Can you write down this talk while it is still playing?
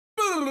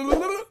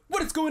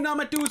What is going on,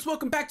 my dudes?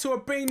 Welcome back to a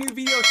brand new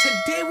video.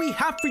 Today we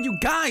have for you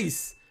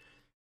guys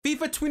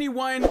FIFA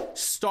 21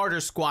 starter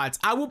squads.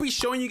 I will be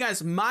showing you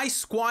guys my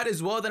squad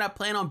as well that I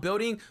plan on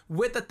building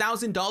with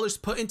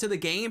 $1,000 put into the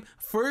game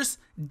first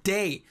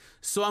day.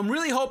 So I'm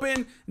really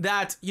hoping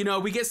that, you know,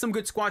 we get some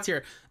good squads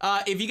here.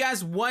 If you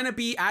guys want to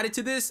be added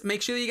to this,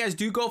 make sure that you guys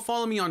do go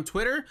follow me on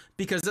Twitter,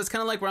 because that's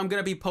kind of like where I'm going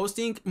to be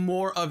posting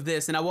more of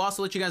this. And I will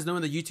also let you guys know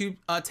in the YouTube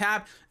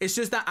tab. It's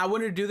just that I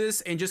wanted to do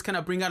this and just kind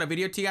of bring out a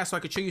video to you guys so I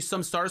could show you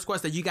some starter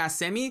squads that you guys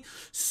sent me.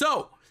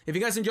 So if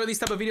you guys enjoy these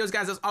type of videos,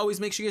 guys, as always,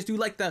 make sure you guys do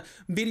like the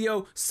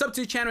video, sub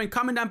to the channel, and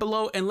comment down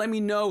below and let me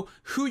know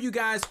who you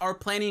guys are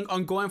planning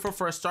on going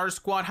for a starter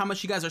squad, how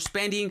much you guys are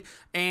spending.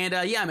 And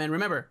yeah, man,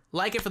 remember,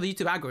 like it for the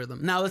YouTube algorithm.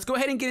 Now let's go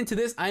ahead and get into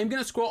this. I am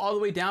going to scroll all the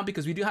way down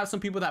because we do have some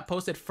people that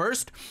posted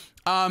first.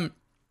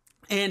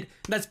 And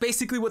that's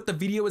basically what the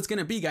video is going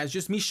to be, guys.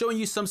 Just me showing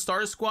you some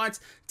starter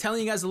squads,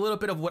 telling you guys a little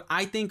bit of what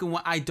I think and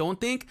what I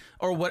don't think,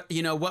 or what,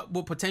 you know, what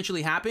will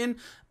potentially happen.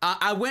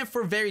 I went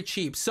for very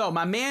cheap. So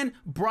my man,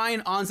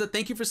 Brian Anza,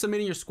 thank you for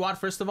submitting your squad.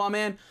 First of all,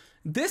 man,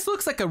 this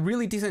looks like a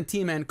really decent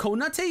team, man.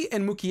 Konate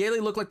and Mukiele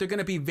look like they're going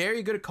to be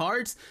very good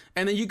cards.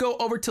 And then you go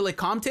over to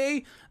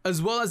Lecomte,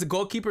 as well as a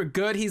goalkeeper,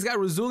 good. He's got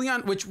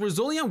Rozulian, which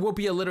Rozulian will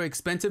be a little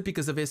expensive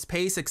because of his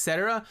pace,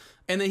 etc.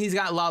 And then he's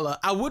got Lala.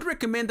 I would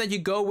recommend that you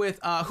go with,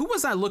 who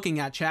was I looking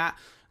at, chat?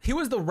 He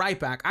was the right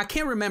back. I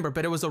can't remember,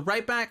 but it was a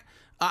right back.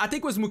 I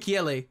think it was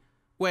Mukiele.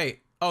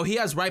 Wait. Oh, he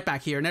has right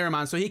back here. Never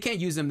mind. So he can't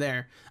use him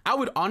there. I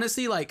would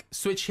honestly like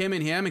switch him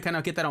and kind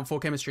of get that on full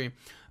chemistry.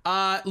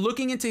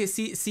 Looking into his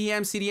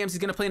CDMs, he's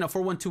going to play in a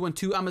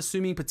 4-1-2-1-2. I'm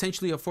assuming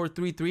potentially a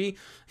 4-3-3.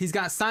 He's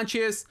got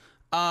Sanchez,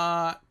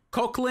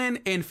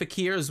 Coquelin, and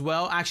Fekir as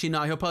well. Actually,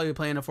 no, he'll probably be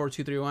playing a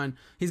 4-2-3-1.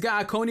 He's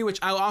got Iconi, which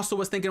I also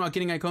was thinking about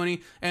getting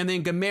Iconi, and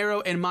then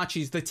Gamero and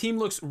Machis. The team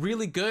looks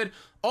really good.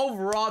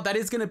 Overall, that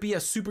is going to be a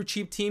super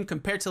cheap team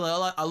compared to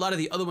a lot of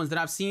the other ones that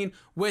I've seen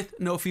with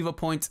no FIFA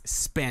points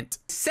spent.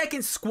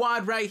 Second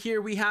squad right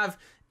here, we have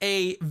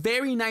a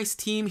very nice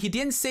team. He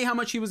didn't say how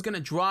much he was going to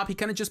drop. He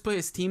kind of just put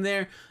his team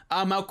there.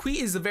 Malqui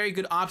is a very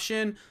good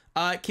option.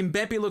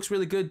 Kimpembe looks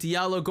really good.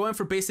 Diallo going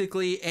for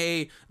basically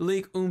a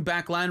Ligue 1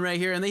 back line right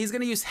here. And then he's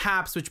going to use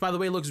Haps, which by the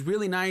way looks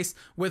really nice,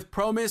 with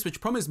Promise, which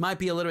Promise might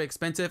be a little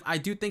expensive. I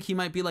do think he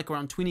might be like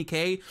around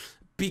 20k.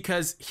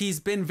 Because he's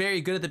been very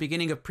good at the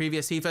beginning of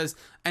previous FIFAs.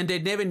 And De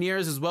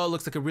Nevenieres as well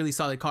looks like a really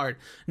solid card.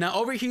 Now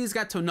over here he's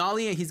got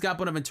Tonali and he's got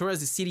Bonaventura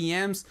as the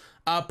CDMs,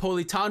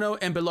 Politano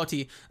and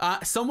Belotti.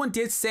 Someone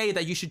did say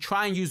that you should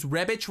try and use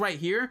Rebic right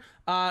here.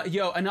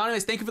 Yo,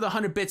 Anonymous, thank you for the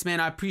 100 bits, man.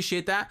 I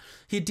appreciate that.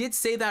 He did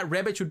say that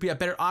Rebic would be a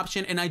better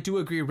option, and I do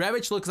agree.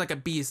 Rebic looks like a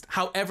beast.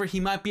 However, he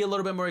might be a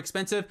little bit more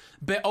expensive,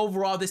 but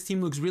overall this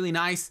team looks really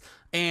nice.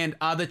 And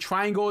the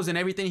triangles and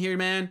everything here,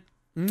 man,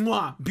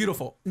 mwah,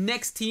 beautiful.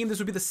 Next team, this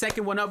would be the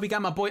second one up. We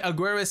got my boy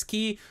Aguero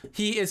Key.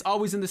 He is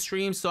always in the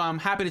stream, so I'm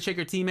happy to check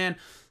your team, man.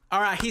 All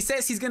right, he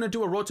says he's going to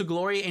do a road to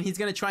glory, and he's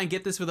going to try and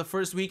get this for the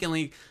first week in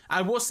league.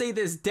 I will say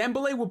this,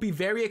 Dembele will be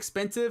very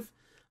expensive,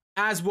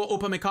 as will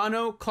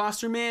Upamecano,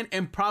 Klosterman,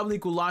 and probably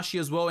Gulashi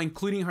as well,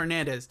 including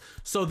Hernandez.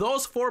 So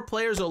those four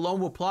players alone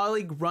will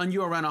probably run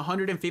you around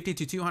 150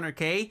 to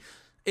 200k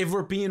if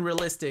we're being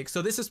realistic.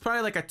 So this is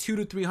probably like a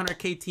 200 to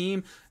 300k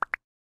team,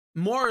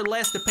 more or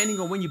less, depending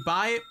on when you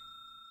buy it.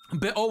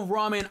 But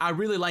overall, man, I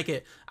really like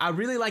it. I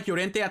really like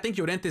Llorente. I think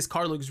Llorente's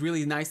card looks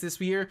really nice this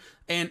year.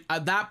 And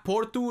that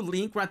Porto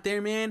link right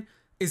there, man,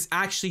 is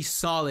actually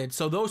solid.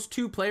 So those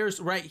two players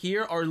right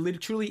here are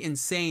literally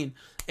insane.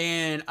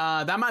 And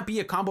that might be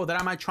a combo that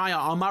I might try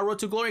on my road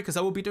to glory, because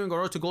I will be doing a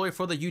road to glory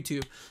for the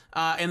YouTube.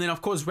 And then,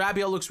 of course,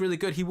 Rabiot looks really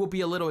good. He will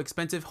be a little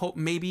expensive, hope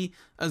maybe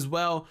as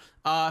well.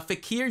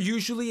 Fekir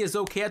usually is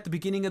okay at the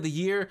beginning of the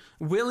year.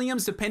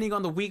 Williams, depending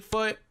on the weak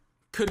foot,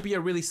 could be a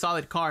really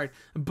solid card.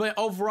 But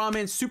overall,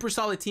 man, super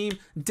solid team.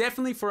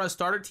 Definitely for a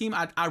starter team,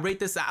 I rate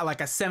this at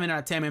like a 7 out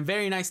of 10, man.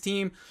 Very nice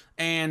team.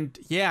 And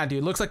yeah,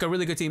 dude, looks like a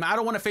really good team. I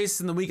don't want to face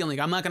this in the weekend league.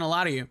 I'm not going to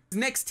lie to you.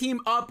 Next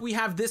team up, we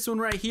have this one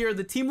right here.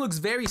 The team looks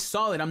very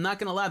solid. I'm not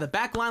going to lie. The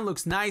back line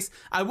looks nice.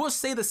 I will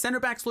say the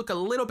center backs look a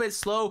little bit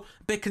slow,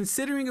 but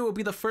considering it will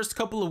be the first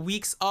couple of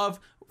weeks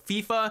of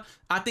FIFA,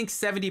 I think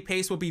 70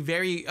 pace will be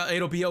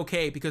it'll be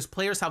okay, because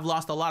players have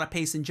lost a lot of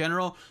pace in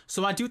general.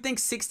 So I do think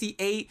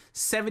 68,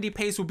 70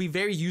 pace will be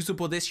very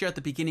usable this year at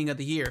the beginning of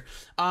the year.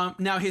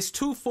 Now his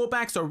two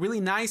fullbacks are really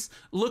nice.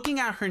 Looking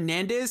at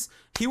Hernandez,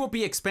 he will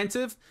be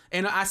expensive.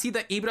 And I see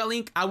the Ibra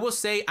link. I will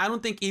say, I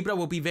don't think Ibra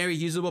will be very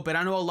usable, but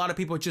I know a lot of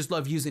people just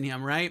love using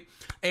him, right?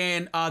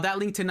 And that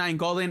link to 9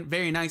 Golden,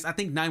 very nice. I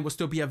think 9 will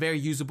still be a very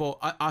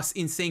usable,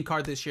 insane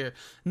card this year.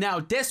 Now,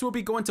 Des will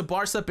be going to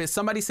Barca, but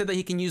somebody said that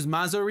he can use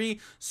Mazuri.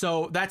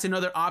 So that's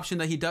another option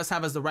that he does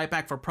have as the right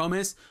back for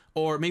Promise,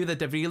 or maybe the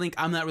De Vrij link.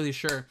 I'm not really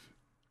sure.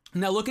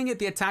 Now, looking at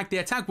the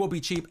attack will be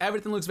cheap.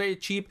 Everything looks very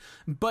cheap,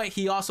 but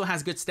he also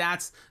has good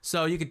stats,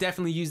 so you could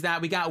definitely use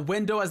that. We got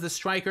Wendo as the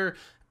striker.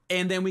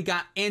 And then we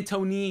got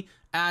Antony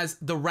as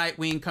the right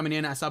wing coming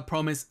in. I saw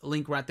Promise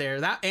link right there.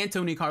 That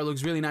Antony card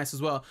looks really nice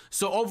as well.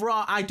 So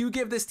overall, I do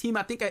give this team,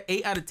 I think, an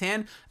 8 out of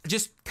 10.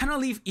 Just kind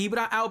of leave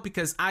Ibra out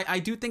because I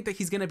do think that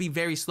he's going to be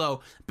very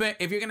slow. But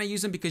if you're going to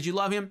use him because you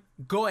love him,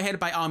 go ahead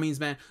by all means,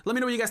 man. Let me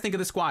know what you guys think of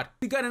the squad.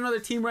 We got another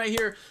team right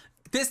here.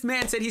 This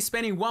man said he's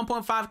spending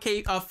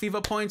 1.5k of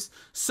FIFA points,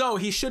 so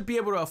he should be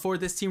able to afford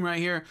this team right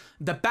here.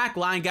 The back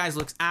line, guys,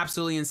 looks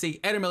absolutely insane.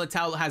 Eder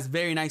Militao has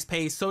very nice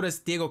pace. So does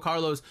Diego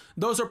Carlos.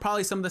 Those are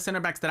probably some of the center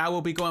backs that I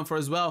will be going for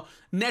as well.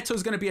 Neto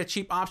is going to be a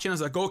cheap option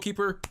as a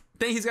goalkeeper.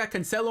 Then he's got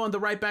Cancelo on the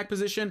right back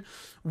position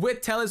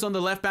with Telles on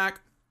the left back.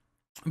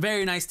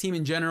 Very nice team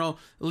in general.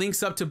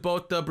 Links up to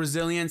both the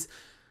Brazilians.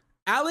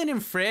 Allen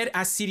and Fred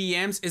as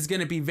CDMs is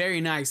going to be very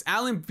nice.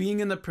 Allen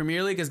being in the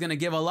Premier League is going to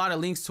give a lot of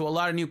links to a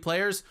lot of new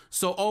players.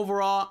 So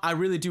overall, I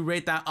really do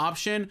rate that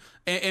option.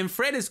 And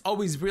Fred is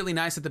always really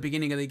nice at the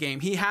beginning of the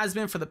game. He has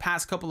been for the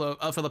past couple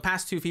of, for the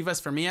past 2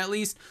 FIFAs for me at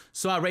least.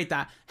 So I rate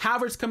that.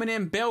 Havertz coming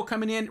in, Bale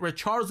coming in,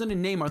 Richarlison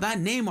and Neymar. That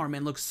Neymar,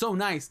 man, looks so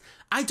nice.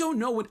 I don't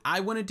know what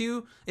I want to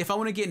do, if I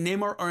want to get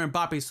Neymar or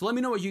Mbappe. So let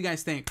me know what you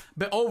guys think.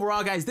 But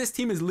overall, guys, this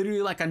team is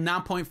literally like a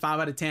 9.5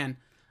 out of 10.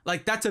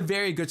 Like, that's a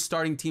very good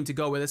starting team to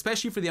go with,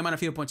 especially for the amount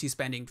of FIFA points he's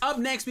spending. Up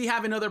next, we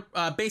have another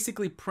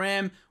basically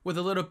Prem with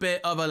a little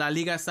bit of a La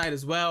Liga side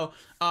as well.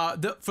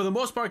 For the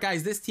most part,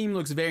 guys, this team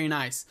looks very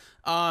nice.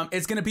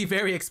 It's going to be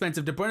very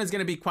expensive. De Bruyne is going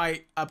to be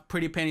quite a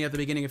pretty penny at the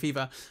beginning of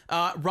FIFA.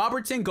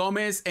 Robertson,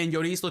 Gomez, and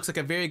Lloris looks like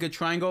a very good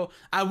triangle.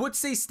 I would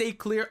say stay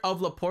clear of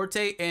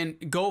Laporte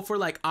and go for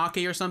like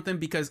Ake or something,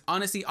 because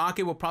honestly,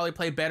 Ake will probably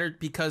play better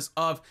because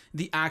of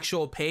the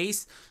actual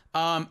pace.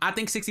 I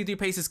think 63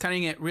 pace is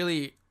cutting it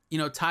really, you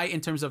know, tight in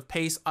terms of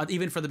pace,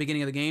 even for the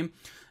beginning of the game.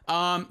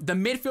 The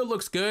midfield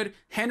looks good.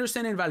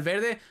 Henderson and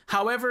Valverde.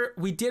 However,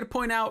 we did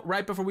point out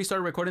right before we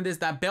started recording this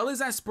that Bell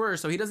is at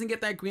Spurs, so he doesn't get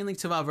that green link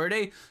to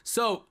Valverde.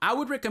 So I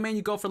would recommend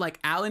you go for like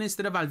Allen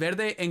instead of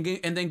Valverde,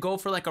 and then go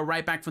for like a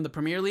right back from the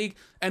Premier League,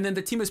 and then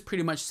the team is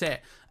pretty much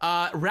set.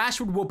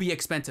 Rashford will be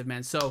expensive,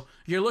 man. So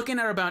you're looking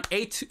at about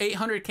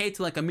 800k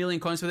to like a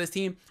million coins for this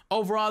team.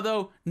 Overall,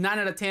 though, 9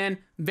 out of 10.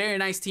 Very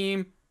nice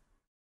team.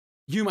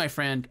 You, my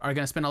friend, are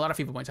going to spend a lot of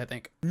FIFA points, I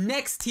think.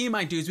 Next team,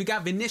 my dudes, we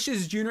got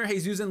Vinicius Jr.,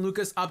 Jesus, and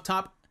Lucas up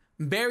top.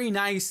 Very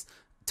nice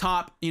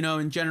top, you know,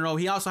 in general.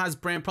 He also has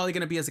Brand, probably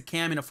going to be as a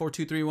cam in a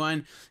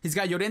 4-2-3-1. He's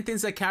got Llorente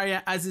and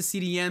Zakaria as his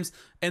CDMs,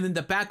 and then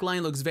the back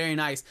line looks very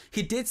nice.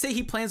 He did say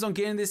he plans on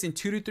getting this in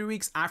 2 to 3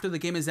 weeks after the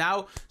game is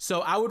out,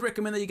 so I would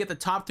recommend that you get the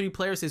top 3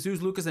 players,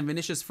 Jesus, Lucas, and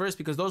Vinicius first,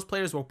 because those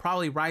players will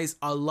probably rise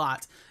a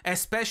lot,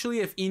 especially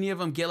if any of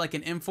them get like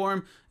an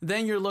inform.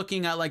 Then you're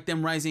looking at like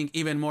them rising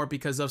even more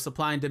because of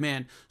supply and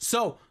demand.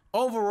 So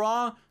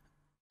overall,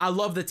 I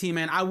love the team,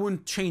 man. I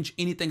wouldn't change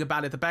anything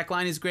about it. The back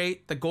line is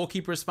great. The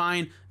goalkeeper is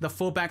fine. The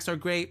fullbacks are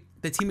great.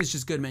 The team is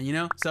just good, man, you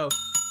know? So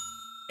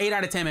 8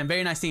 out of 10, man.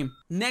 Very nice team.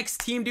 Next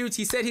team, dudes.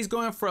 He said he's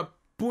going for a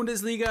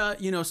Bundesliga,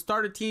 you know,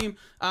 starter team.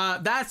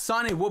 That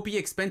Sane will be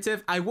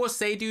expensive. I will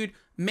say, dude,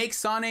 make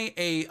Sane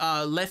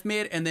a left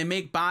mid, and then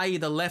make Bailly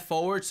the left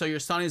forward, so your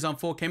Sane is on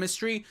full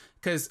chemistry,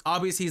 because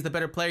obviously he's the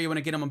better player. You want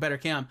to get him on better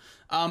cam.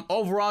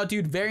 Overall,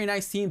 dude, very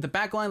nice team. The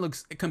back line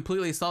looks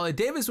completely solid.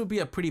 Davis would be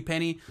a pretty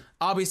penny.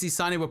 Obviously,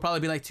 Sane would probably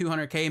be like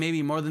 200k,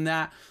 maybe more than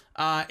that.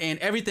 And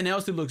everything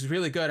else, it looks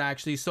really good,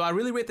 actually. So I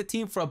really rate the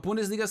team for a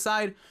Bundesliga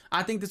side.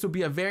 I think this would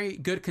be a very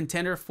good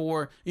contender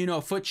for, you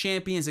know, foot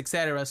champions,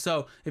 etc.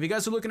 So if you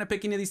guys are looking at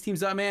picking any of these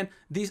teams up, man,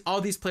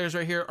 all these players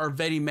right here are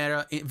very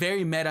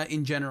meta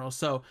in general.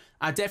 So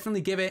I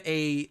definitely give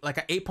it like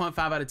a 8.5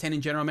 out of 10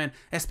 in general, man,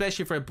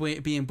 especially for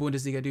being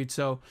Bundesliga, dude.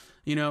 So,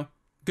 you know,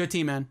 good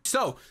team, man.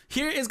 So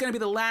here is going to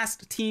be the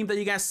last team that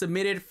you guys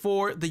submitted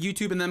for the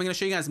YouTube, and then I'm going to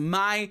show you guys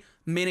my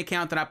main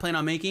account that I plan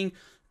on making.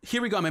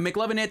 Here we go, man.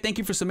 McLovinette, thank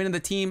you for submitting the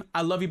team.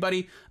 I love you,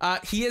 buddy.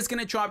 He is going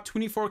to drop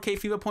 24k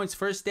FIFA points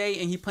first day,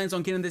 and he plans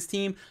on getting this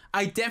team.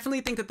 I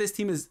definitely think that this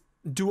team is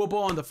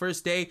doable on the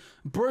first day.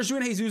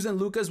 Bergwijn, Jesus, and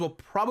Lucas will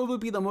probably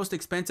be the most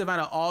expensive out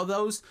of all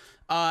those,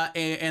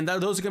 and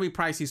those are going to be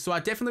pricey. So I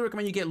definitely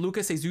recommend you get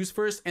Lucas, Jesus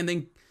first, and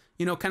then,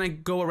 you know, kind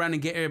of go around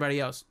and get everybody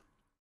else.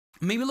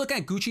 Maybe look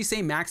at Gucci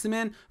Saint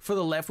Maximin for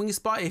the left wing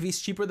spot if he's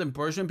cheaper than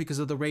Bergwijn because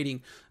of the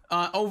rating.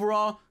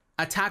 Overall,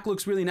 attack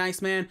looks really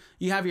nice, man.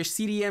 You have your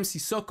CDM,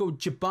 Sissoko,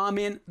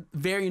 Jabamin,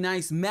 very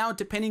nice. Mount,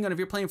 depending on if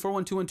you're playing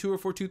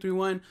 4-1-2-1-2 or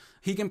 4-2-3-1,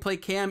 he can play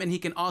cam, and he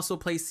can also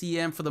play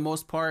CM for the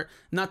most part.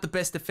 Not the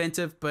best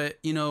defensive, but,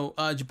 you know,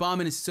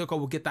 Jabamin and Sissoko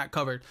will get that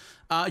covered.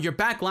 Your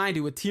back line,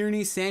 dude, with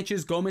Tierney,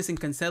 Sanchez, Gomez, and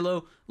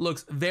Cancelo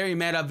looks very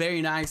meta,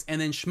 very nice.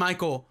 And then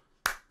Schmeichel,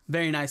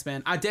 very nice,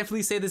 man. I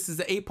definitely say this is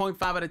an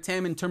 8.5 out of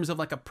 10 in terms of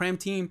like a Prem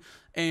team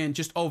and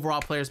just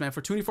overall players, man.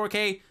 For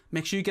 24k,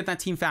 make sure you get that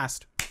team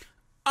fast.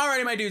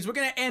 Alrighty, my dudes, we're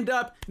gonna end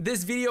up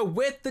this video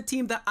with the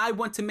team that I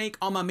want to make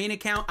on my main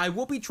account. I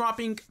will be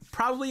dropping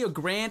probably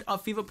 $1,000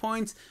 of FIFA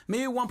points,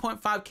 maybe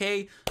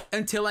 1.5K,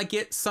 until I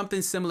get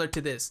something similar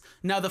to this.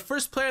 Now, the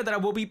first player that I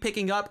will be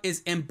picking up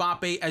is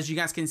Mbappe. As you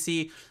guys can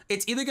see,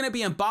 it's either gonna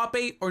be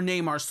Mbappe or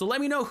Neymar. So let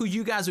me know who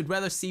you guys would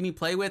rather see me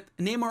play with,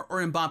 Neymar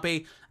or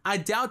Mbappe. I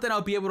doubt that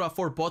I'll be able to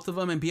afford both of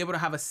them and be able to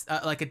have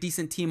a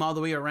decent team all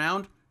the way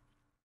around.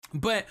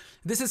 But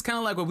this is kind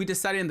of like what we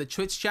decided in the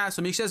Twitch chat.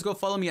 So make sure you guys go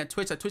follow me at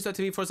Twitch, at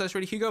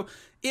twitch.tv/ReadyHugo,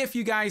 if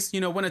you guys,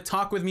 want to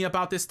talk with me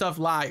about this stuff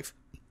live.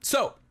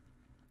 So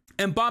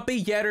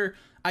Mbappe, Yetter,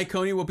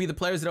 Iconi will be the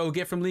players that I will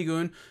get from Ligue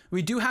 1.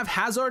 We do have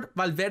Hazard,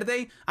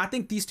 Valverde. I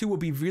think these two will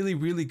be really,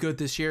 really good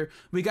this year.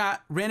 We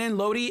got Renan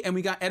Lodi and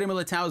we got Eder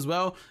Militao as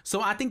well.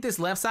 So I think this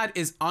left side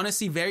is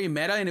honestly very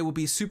meta, and it will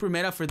be super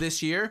meta for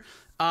this year.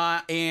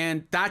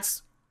 And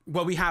that's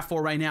what we have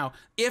for right now.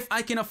 If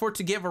I can afford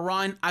to get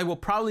Varane, I will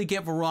probably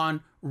get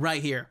Varane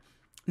right here.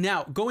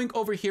 Now, going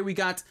over here, we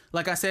got,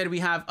 like I said, we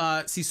have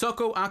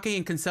Sissoko, Ake,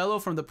 and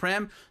Cancelo from the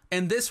Prem.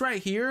 And this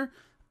right here,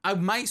 I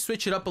might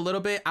switch it up a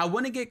little bit. I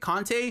want to get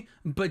Conte,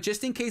 but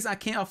just in case I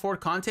can't afford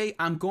Conte,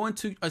 I'm going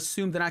to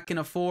assume that I can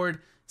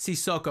afford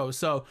Sissoko.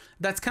 So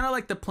that's kind of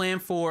like the plan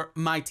for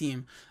my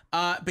team.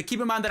 But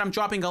keep in mind that I'm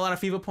dropping a lot of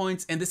FIFA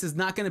points, and this is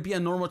not going to be a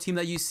normal team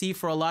that you see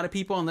for a lot of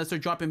people unless they're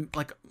dropping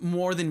like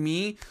more than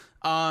me.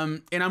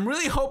 And I'm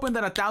really hoping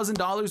that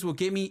 $1,000 will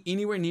get me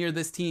anywhere near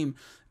this team,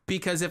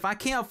 because if I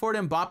can't afford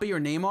Mbappe or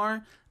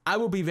Neymar, I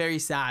will be very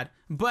sad.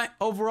 But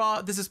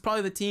overall, this is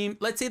probably the team.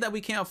 Let's say that we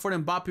can't afford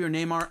Mbappe or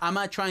Neymar. I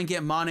might try and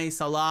get Mane,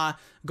 Salah,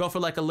 go for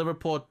like a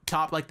Liverpool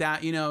top like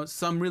that.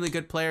 Some really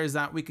good players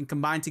that we can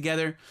combine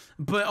together.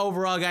 But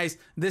overall, guys,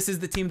 this is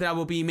the team that I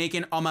will be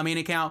making on my main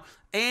account.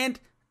 And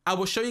I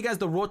will show you guys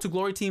the Road to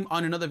Glory team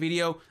on another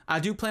video.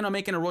 I do plan on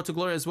making a Road to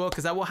Glory as well,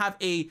 because I will have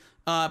a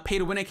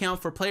pay-to-win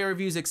account for player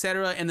reviews,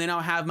 etc. And then I'll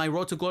have my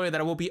Road to Glory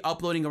that I will be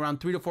uploading around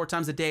 3 to 4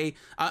 times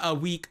a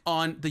week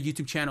on the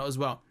YouTube channel as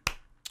well.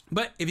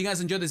 But if you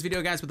guys enjoyed this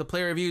video, guys, with the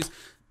player reviews,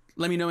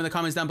 let me know in the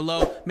comments down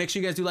below. Make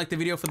sure you guys do like the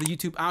video for the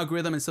YouTube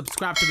algorithm and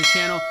subscribe to the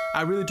channel.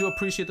 I really do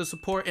appreciate the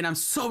support, and I'm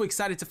so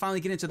excited to finally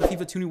get into the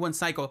FIFA 21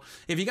 cycle.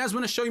 If you guys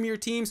want to show me your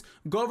teams,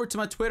 go over to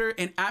my Twitter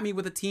and at me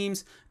with the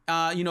teams.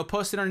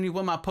 Post it underneath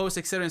one of my posts,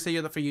 etc., and say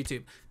you're there for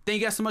YouTube.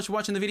 Thank you guys so much for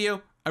watching the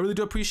video. I really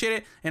do appreciate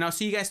it, and I'll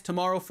see you guys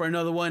tomorrow for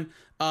another one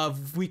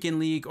of Weekend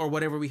League or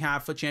whatever we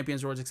have for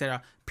Champions Awards,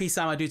 etc. Peace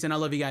out, my dudes, and I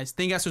love you guys.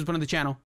 Thank you guys for supporting the channel.